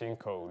efficient machine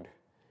code.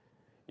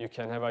 You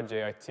can have a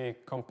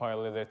JIT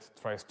compiler that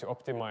tries to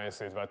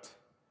optimize it, but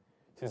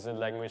since the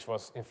language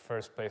was in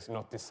first place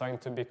not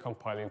designed to be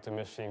compiled into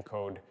machine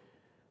code,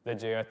 the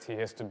JIT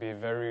has to be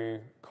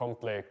very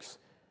complex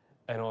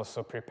and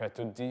also prepared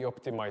to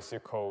de-optimize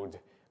your code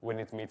when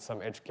it meets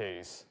some edge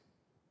case.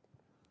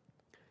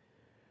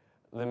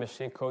 The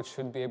machine code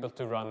should be able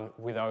to run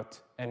without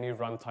any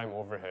runtime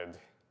overhead.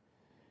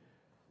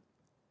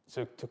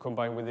 So to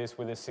combine with this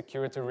with a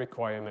security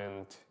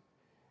requirement,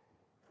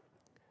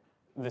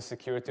 the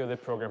security of the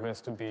program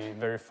has to be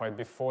verified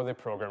before the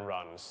program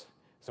runs.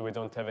 So we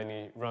don't have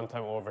any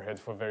runtime overhead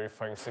for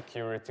verifying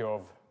security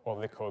of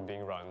the code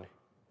being run.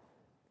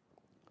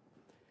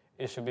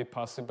 It should be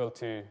possible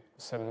to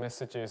send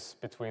messages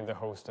between the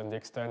host and the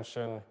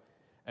extension,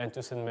 and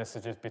to send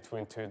messages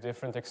between two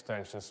different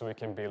extensions so we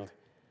can build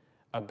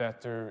a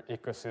better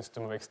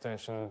ecosystem of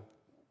extension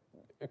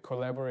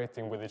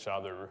collaborating with each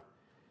other.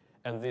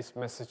 And these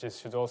messages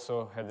should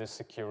also have the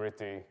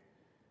security,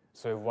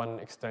 so one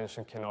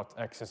extension cannot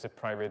access the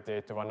private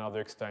data of another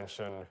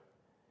extension.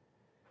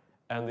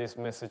 And these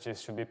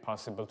messages should be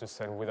possible to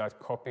send without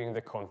copying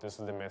the contents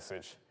of the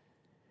message.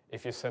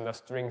 If you send a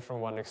string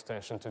from one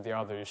extension to the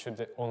other, you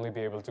should only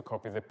be able to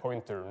copy the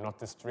pointer, not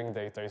the string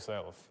data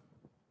itself.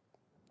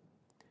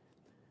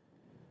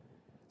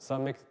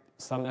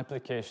 Some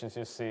applications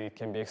you see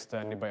can be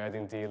extended by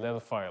adding DLL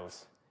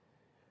files.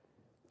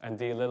 And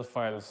DLL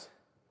files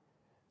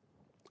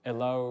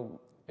allow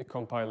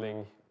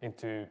compiling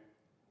into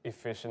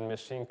efficient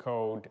machine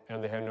code,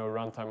 and they have no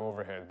runtime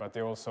overhead, but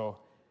they also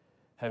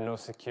have no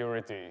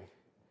security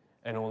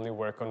and only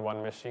work on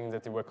one machine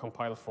that they were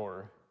compiled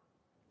for.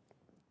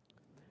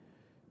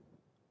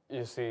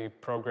 You see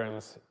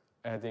programs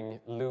adding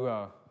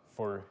Lua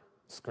for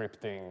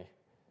scripting,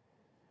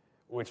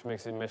 which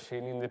makes it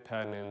machine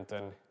independent,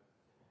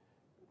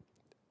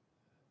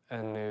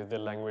 and the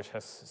language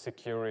has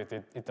security.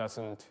 It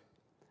doesn't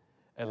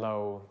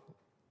allow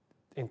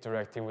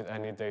interacting with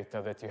any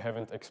data that you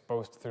haven't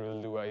exposed through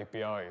the Lua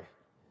API.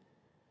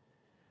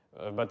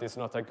 but it's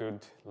not a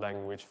good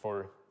language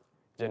for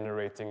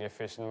generating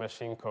efficient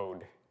machine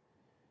code.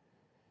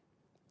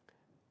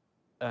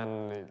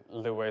 And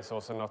Lua is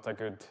also not a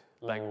good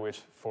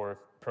language for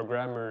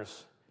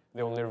programmers.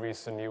 The only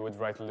reason you would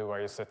write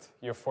Lua is that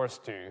you're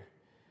forced to.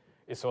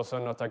 It's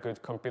also not a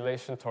good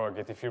compilation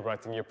target if you're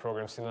writing your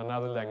programs in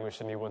another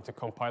language and you want to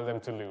compile them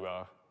to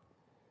Lua.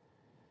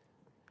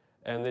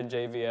 And the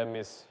JVM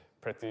is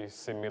pretty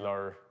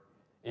similar,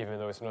 even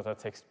though it's not a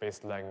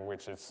text-based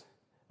language, it's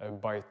a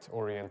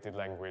byte-oriented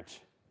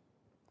language.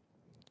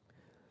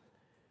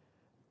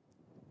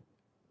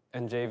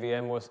 And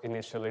JVM was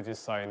initially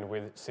designed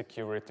with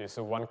security,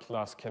 so one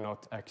class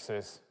cannot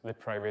access the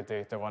private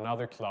data of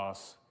another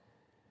class.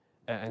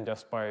 And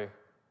just by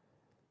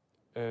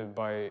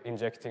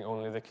injecting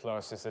only the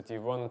classes that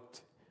you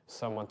want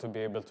someone to be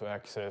able to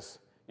access,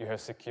 you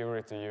have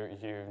security,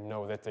 you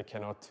know that they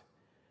cannot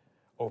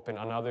open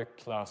another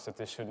class that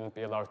they shouldn't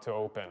be allowed to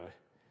open.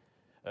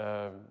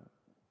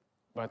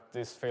 But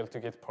this failed to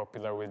get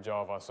popular with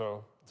Java,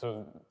 so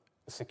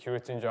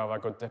security in Java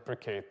got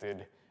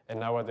deprecated, and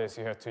nowadays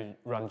you have to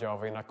run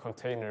Java in a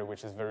container,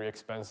 which is very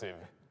expensive.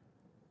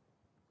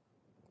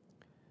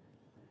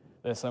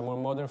 There's a more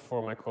modern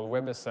format called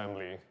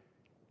WebAssembly.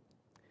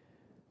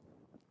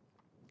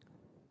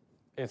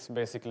 It's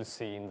basically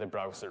C in the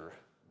browser.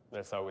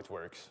 That's how it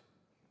works.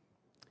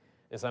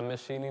 It's a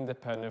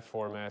machine-independent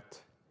format,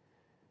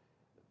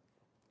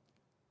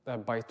 a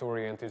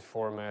byte-oriented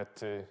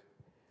format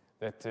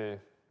that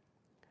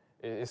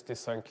is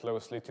designed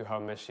closely to how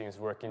machines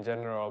work in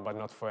general, but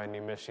not for any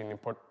machine in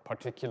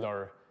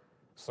particular.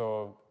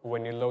 So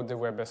when you load the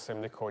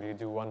WebAssembly code, you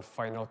do one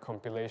final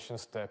compilation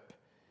step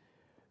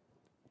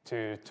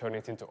to turn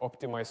it into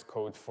optimized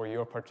code for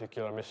your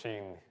particular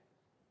machine.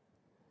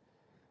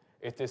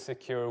 It is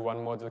secure. One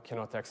module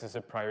cannot access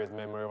the private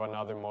memory of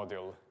another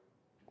module.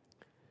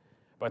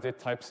 But the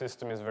type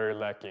system is very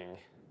lacking.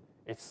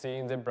 It's C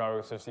in the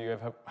browser, so you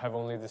have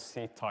only the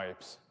C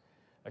types,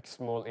 like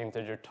small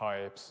integer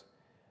types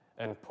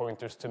and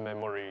pointers to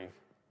memory.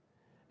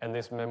 And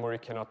this memory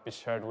cannot be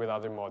shared with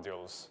other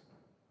modules.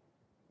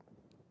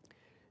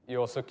 You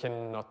also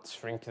cannot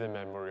shrink the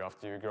memory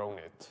after you've grown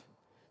it.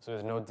 So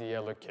there's no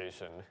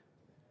deallocation.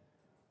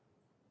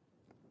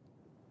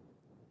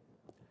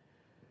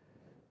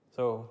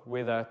 So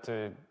with that,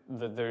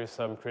 there is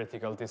some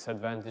critical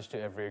disadvantage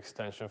to every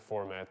extension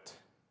format.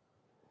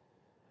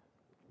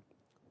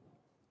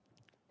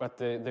 But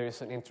there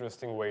is an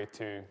interesting way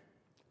to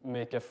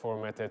make a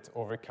format that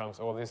overcomes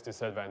all these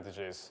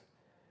disadvantages.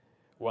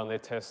 One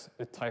that has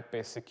the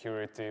type-based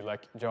security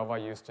like Java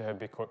used to have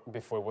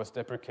before it was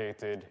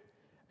deprecated,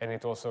 and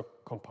it also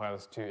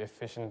compiles to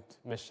efficient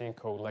machine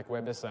code like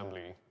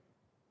WebAssembly.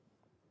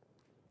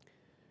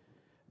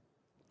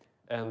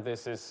 And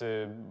this is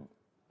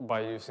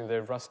by using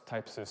the Rust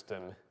type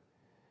system,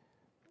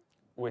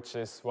 which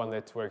is one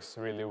that works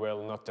really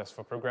well, not just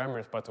for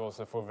programmers, but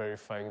also for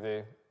verifying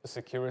the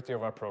security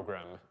of our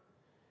program.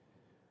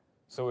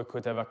 So we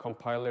could have a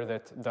compiler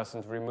that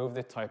doesn't remove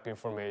the type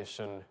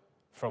information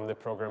from the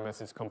program as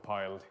it's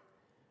compiled,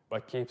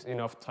 but keeps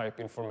enough type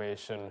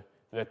information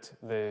that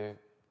the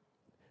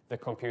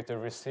computer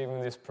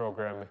receiving this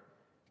program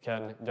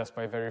can, just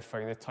by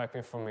verifying the type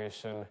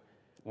information,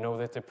 know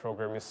that the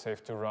program is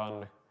safe to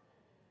run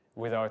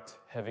without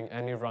having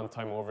any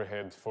runtime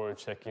overhead for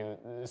checking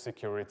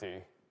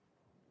security.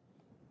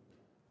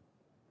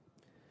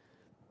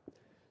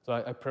 So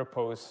I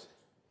propose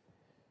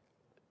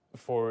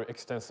for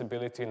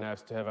extensibility in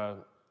apps to have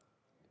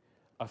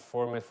a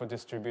format for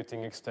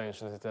distributing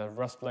extensions. It's a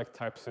Rust-like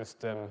type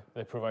system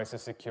that provides the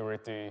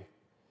security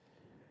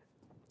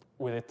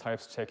with the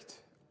types checked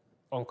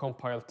on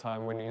compile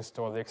time when you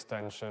install the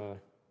extension,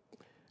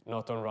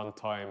 not on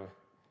runtime,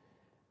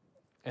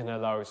 and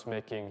allows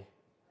making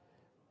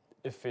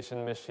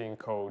efficient machine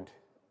code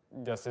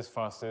just as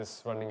fast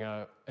as running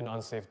an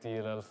unsafe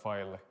DLL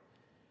file,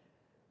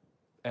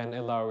 and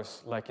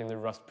allows, like in the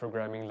Rust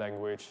programming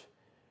language,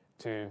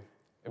 to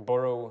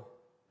borrow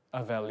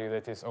a value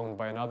that is owned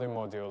by another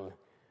module,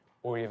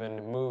 or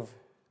even move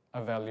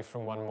a value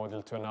from one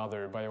module to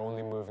another by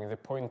only moving the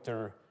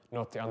pointer,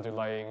 not the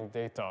underlying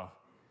data.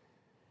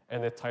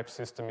 And the type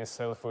system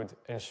itself would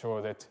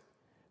ensure that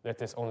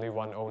there's only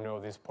one owner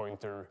of this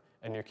pointer,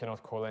 and you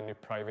cannot call any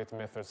private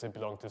methods that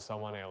belong to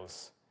someone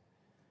else.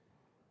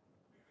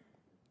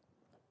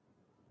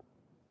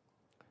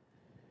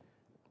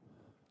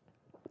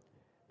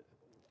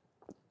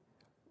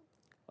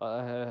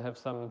 I have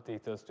some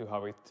details to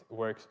how it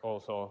works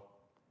also.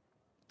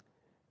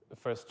 The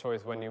first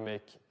choice when you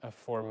make a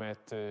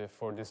format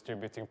for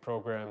distributing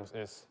programs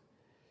is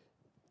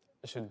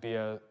it be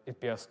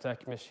a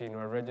stack machine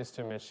or a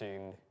register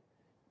machine.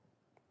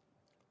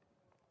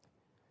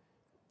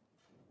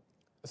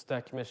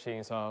 Stack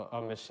machines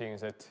are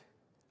machines that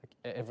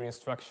every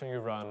instruction you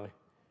run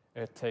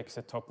takes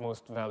the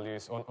topmost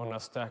values on a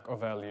stack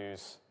of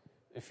values.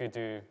 If you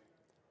do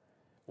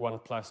 1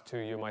 + 2,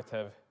 you might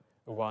have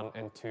 1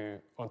 and 2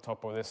 on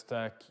top of the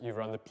stack. You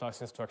run the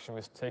plus instruction,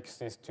 which takes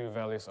these two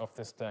values off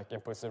the stack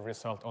and puts the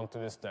result onto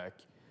the stack.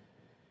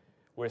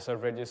 Whereas a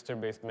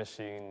register-based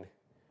machine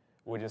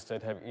would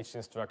instead have each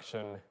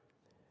instruction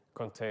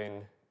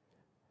contain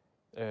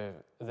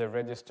the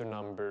register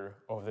number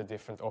of the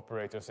different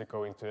operators that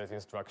go into that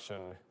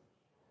instruction.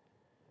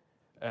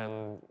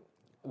 And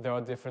there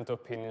are different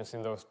opinions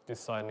in those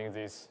designing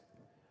these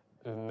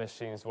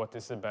machines, what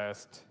is the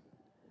best.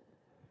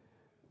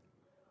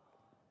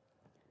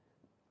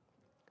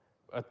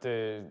 But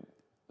the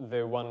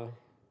one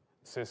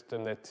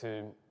system that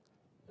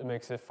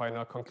makes a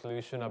final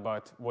conclusion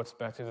about what's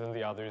better than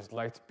the other is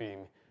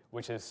Lightbeam,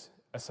 which is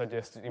a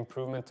suggested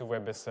improvement to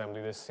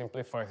WebAssembly that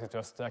simplifies it to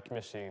a stack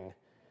machine.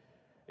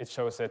 It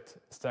shows that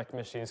stack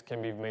machines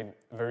can be made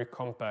very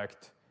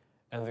compact,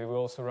 and they will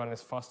also run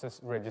as fast as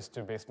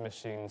register-based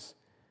machines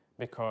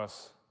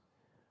because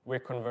we're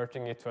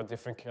converting it to a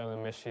different kind of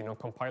machine on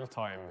compile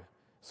time,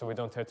 so we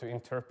don't have to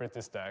interpret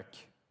the stack.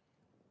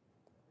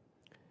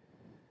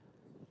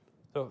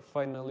 So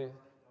finally,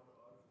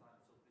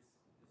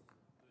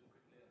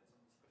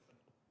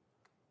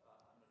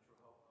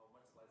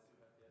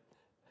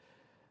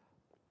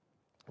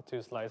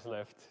 2 slides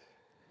left.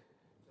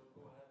 So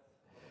go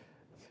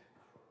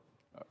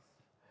ahead.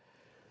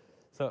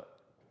 So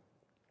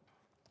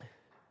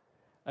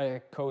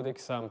a code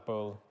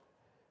example,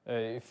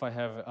 if I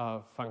have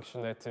a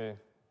function that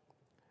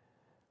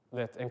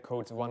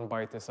encodes 1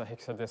 byte as a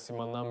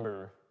hexadecimal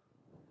number,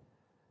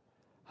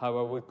 how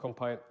I would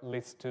compile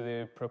it to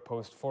the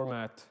proposed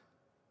format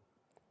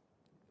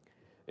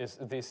is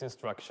these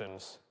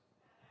instructions.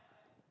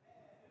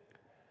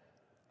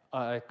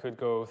 I could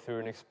go through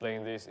and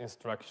explain these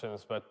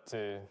instructions, but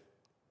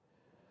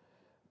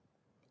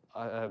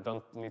I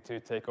don't need to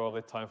take all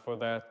the time for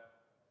that.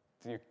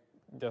 You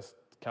just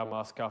come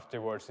ask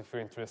afterwards if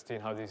you're interested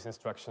in how these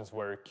instructions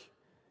work.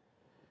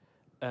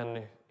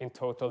 And in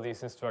total,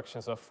 these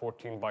instructions are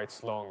 14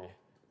 bytes long,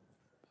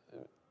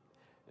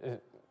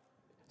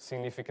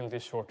 significantly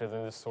shorter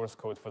than the source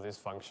code for this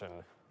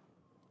function.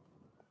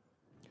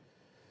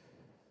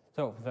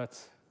 So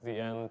that's the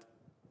end.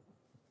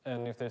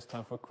 And if there's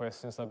time for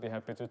questions, I'll be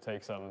happy to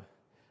take some.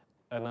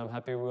 And I'm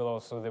happy with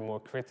also the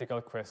more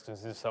critical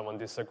questions if someone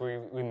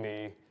disagrees with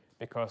me,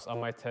 because I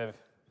might have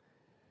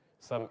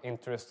some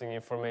interesting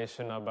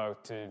information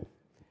about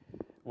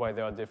why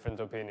there are different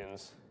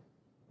opinions.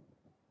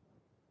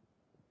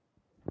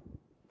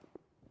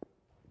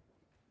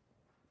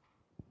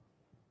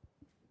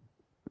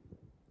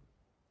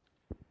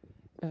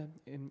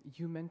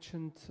 You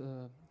mentioned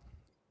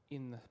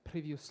in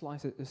previous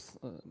slides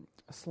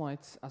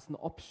as an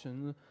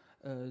option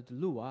the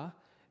Lua,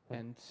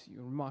 and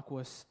your remark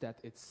was that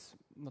it's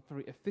not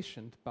very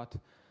efficient, but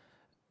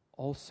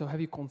also have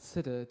you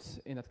considered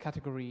in that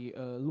category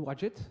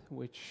LuaJIT,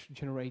 which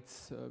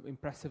generates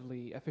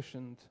impressively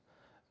efficient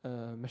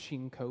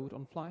machine code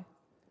on fly?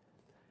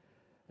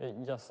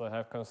 Yes, I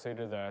have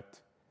considered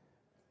that.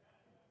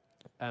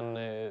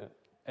 And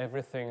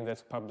everything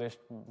that's published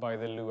by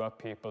the Lua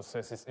people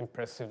says it's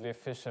impressively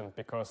efficient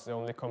because they're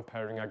only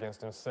comparing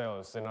against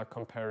themselves. They're not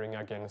comparing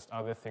against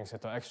other things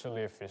that are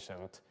actually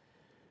efficient.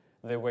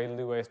 The way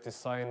Lua is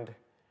designed,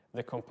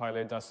 the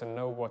compiler doesn't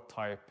know what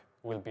type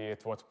will be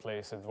at what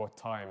place at what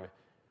time.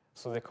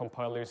 So the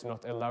compiler is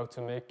not allowed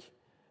to make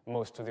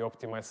most of the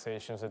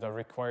optimizations that are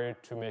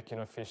required to make an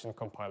efficient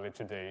compiler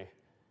today.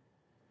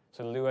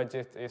 So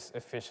LuaJIT is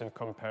efficient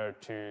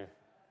compared to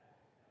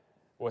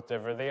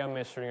whatever they are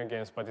measuring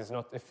against, but it's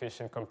not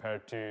efficient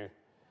compared to,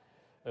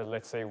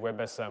 let's say,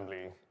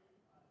 WebAssembly.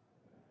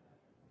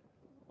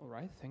 All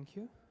right, thank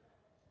you.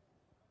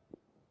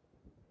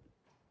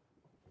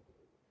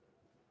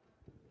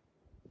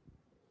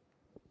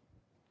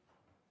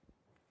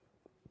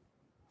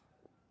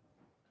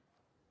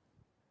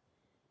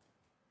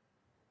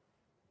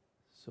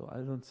 So I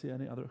don't see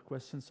any other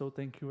questions, so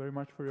thank you very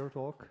much for your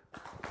talk.